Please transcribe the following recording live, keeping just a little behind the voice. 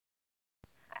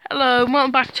Hello,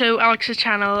 welcome back to Alex's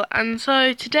channel, and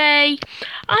so today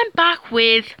I'm back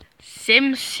with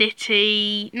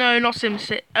Simcity. No, not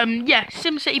Simcity.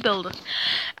 Simcity Builder.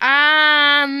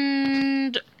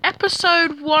 And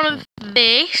episode 1 of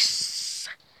this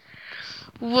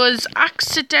was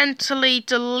accidentally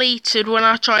deleted when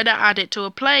I tried to add it to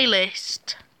a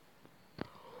playlist.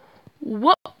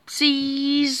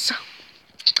 Whoopsies.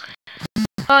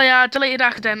 Oh yeah, I deleted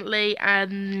accidentally,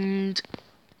 and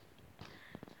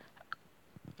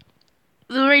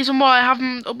the reason why I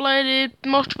haven't uploaded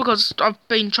much because I've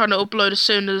been trying to upload as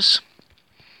soon as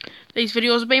these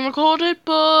videos have been recorded,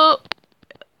 but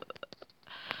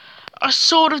I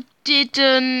sort of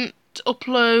didn't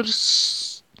upload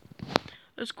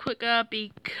as quicker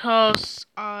because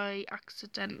I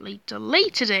accidentally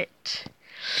deleted it.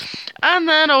 And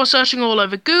then I was searching all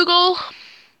over Google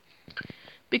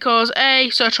because A,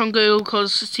 search on Google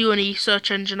because it's the only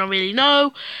search engine I really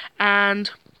know,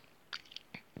 and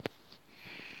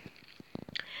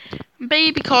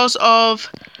B, because of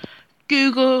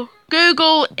Google.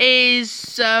 Google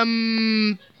is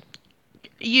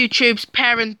YouTube's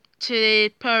parent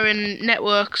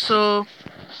network, so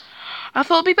I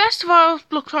thought it'd be best if I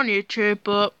looked on YouTube,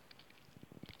 but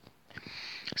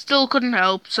still couldn't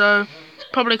help, so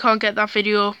probably can't get that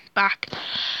video back.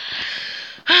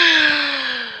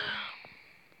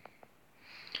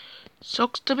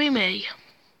 Sucks to be me.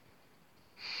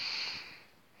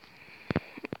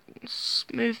 Let's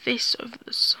move this over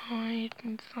the side,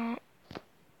 move that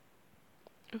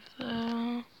over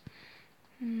there,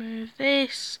 move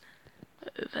this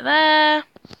over there.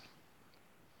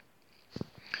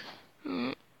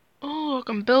 Oh, I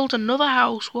can build another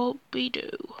house, what we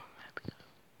do.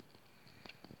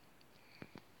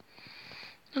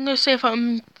 I'm going to see if I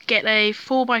can get a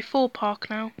 4x4 park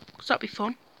now, because that'd be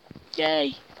fun.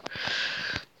 Yay!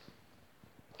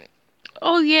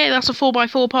 Oh yeah, that's a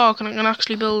 4x4 park and I can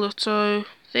actually build it, so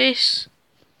this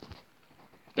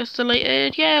gets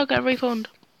deleted. Yeah, I'll get a refund.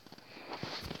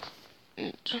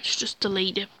 Let's just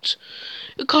delete it.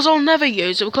 Because I'll never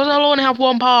use it, because I'll only have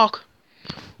one park.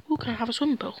 Ooh, can I have a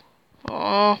swimming pool?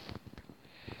 Oh,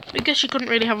 I guess you couldn't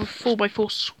really have a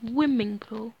 4x4 swimming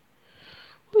pool.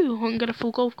 Ooh, I can get a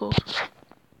full golf course.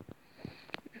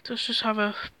 Let's just have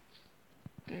a...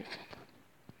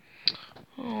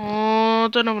 Oh, I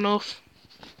don't have enough.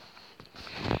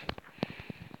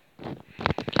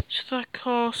 So that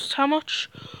costs how much?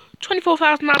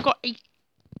 24,000. I've got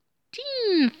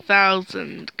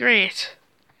 18,000. Great.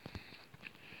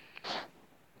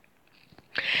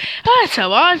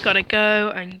 So I've got to go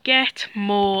and get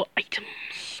more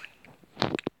items.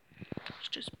 Let's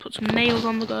just put some nails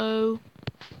on the go.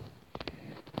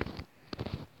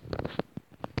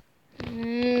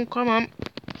 Come on.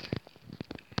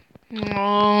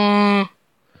 Oh,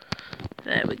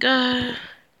 there we go.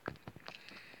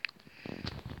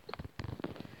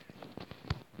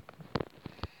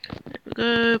 There we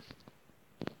go.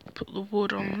 Put the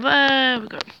wood on there. We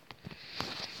go.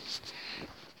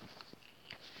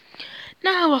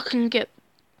 Now I can get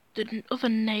the other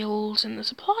nails in the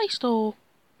supply store.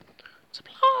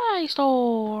 Supply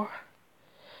store.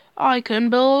 I can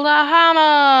build a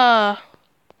hammer,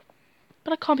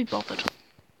 but I can't be bothered.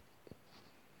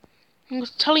 It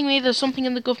was telling me there's something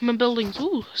in the government buildings.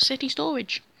 Ooh, city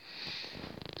storage.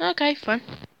 Okay, fine.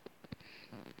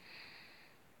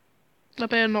 I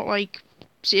better not, like,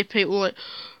 see if people like,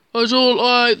 I don't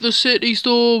like the city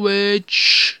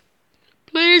storage.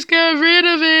 Please get rid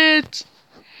of it.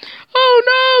 Oh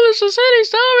no, there's a city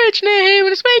storage near here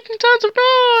and it's making tons of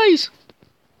noise.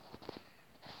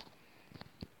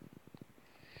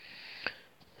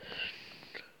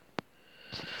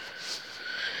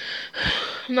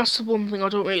 And that's the one thing I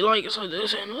don't really like. It's like they're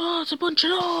saying, oh, it's a bunch of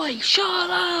noise. Shut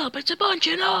up, it's a bunch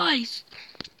of noise.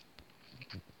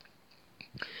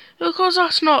 Because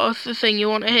that's not the thing you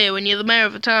want to hear when you're the mayor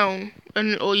of a town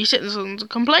or your citizens are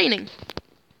complaining.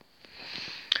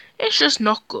 It's just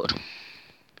not good.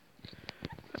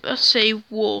 Let's see,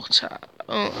 water.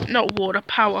 Oh, not water,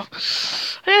 power.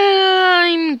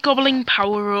 I'm gobbling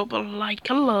power up like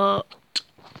a lot.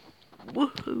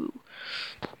 Woohoo.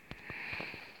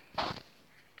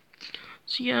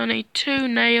 So yeah, I need 2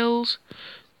 nails.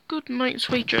 Good night,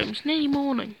 sweet dreams. Nearly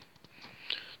morning.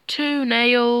 2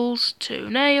 nails, 2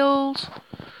 nails.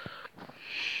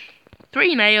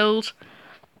 3 nails.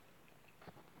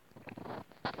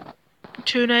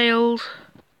 2 nails.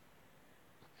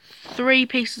 3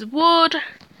 pieces of wood.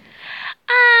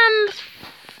 And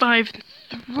 5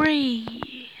 and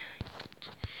 3.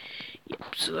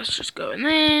 Yep, so let's just go in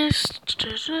this.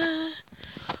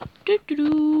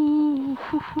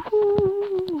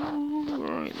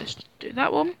 Alright, let's do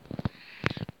that one.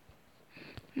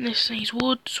 And this needs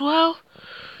wood as well.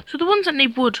 So the ones that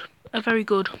need wood are very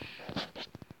good.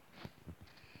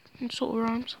 It sort of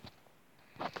rhymes.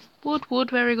 Wood,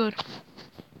 wood, very good.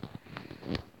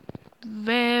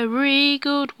 Very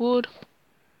good wood.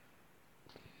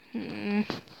 No,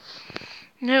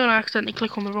 I accidentally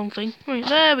click on the wrong thing. Right,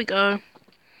 there we go.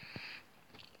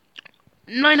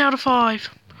 9 out of 5.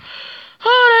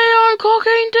 Honey, I'm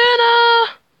cooking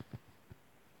dinner!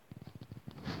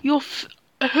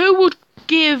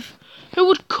 Who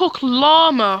would cook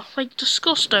llama? Like,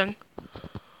 disgusting.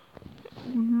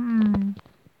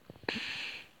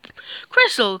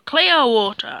 Crystal clear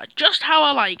water, just how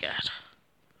I like it.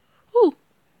 Ooh,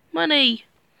 money.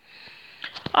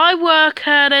 I worked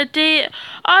a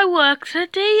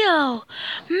deal.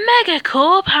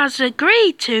 Megacorp has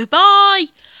agreed to buy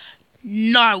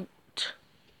Note.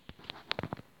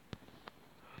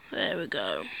 There we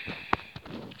go.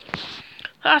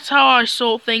 That's how I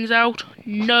sort things out.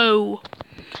 No.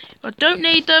 If I don't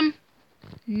need them,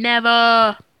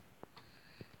 never.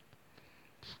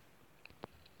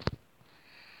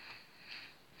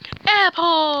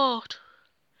 Airport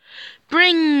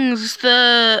brings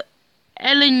the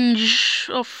Elinge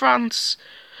of France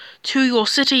to your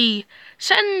city.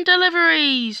 Send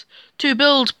deliveries to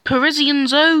build Parisian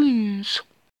zones.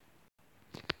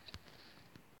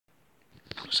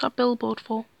 What's that billboard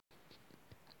for?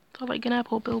 Is that like an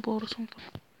airport billboard or something?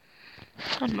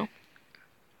 I don't know.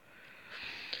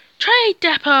 Trade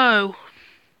depot.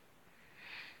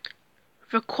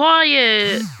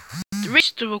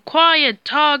 Reach the required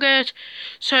target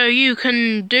so you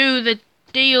can do the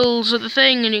deals at the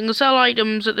thing and you can sell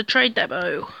items at the trade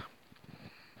depot.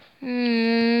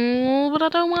 But I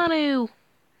don't want to.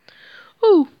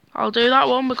 Ooh, I'll do that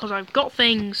one because I've got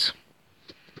things.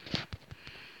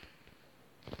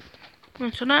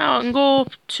 And so now I can go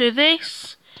up to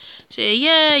this. Say,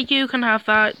 yeah, you can have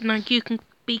that. Now you can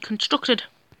be constructed.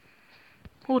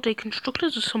 Or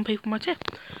deconstructed, as some people might say.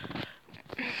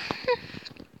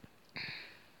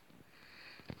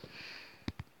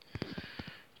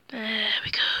 There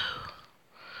we go.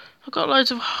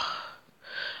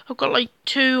 I've got like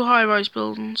 2 high-rise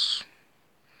buildings.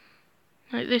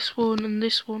 Like this one and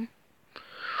this one.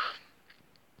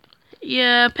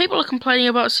 Yeah, people are complaining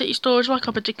about city storage like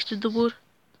I predicted they would.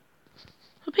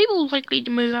 Are people likely to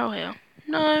move out here?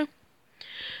 No.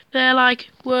 They're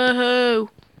like, woohoo!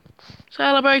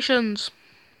 Celebrations!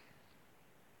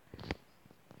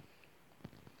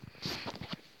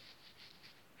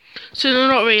 So they're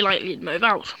not really likely to move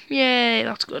out. Yay,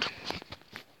 that's good.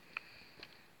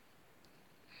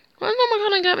 When am I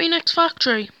gonna get my next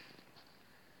factory?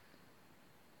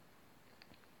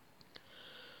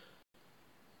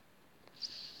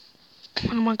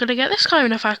 When am I gonna get this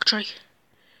kind of factory?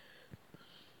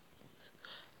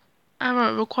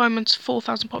 Our requirements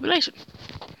 4,000 population.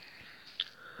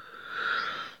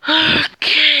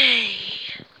 Okay.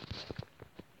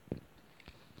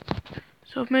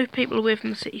 So I've moved people away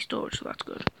from the city storage, so that's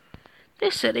good.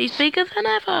 This city's bigger than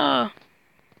ever.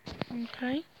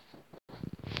 Okay.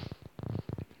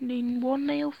 Need 1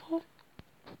 nail for.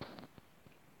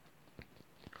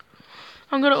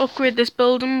 I'm gonna upgrade this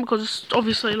building because it's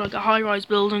obviously like a high-rise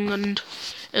building and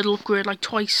it'll upgrade like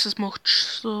twice as much,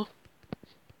 so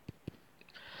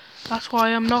that's why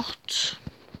I'm not.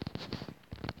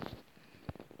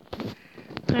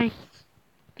 Okay.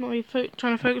 Not really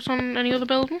trying to focus on any other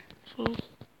building, so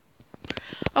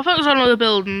I'll focus on other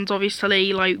buildings,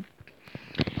 obviously, like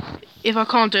if I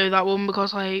can't do that one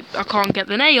because I can't get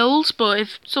the nails, but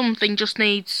if something just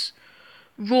needs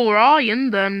raw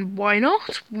iron, then why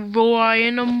not? Raw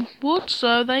iron and wood,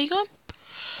 so there you go.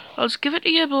 I'll just give it to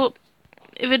you, but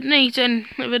if it needs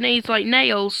like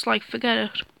nails, like forget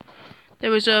it.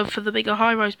 They're reserved for the bigger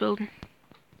high-rise building.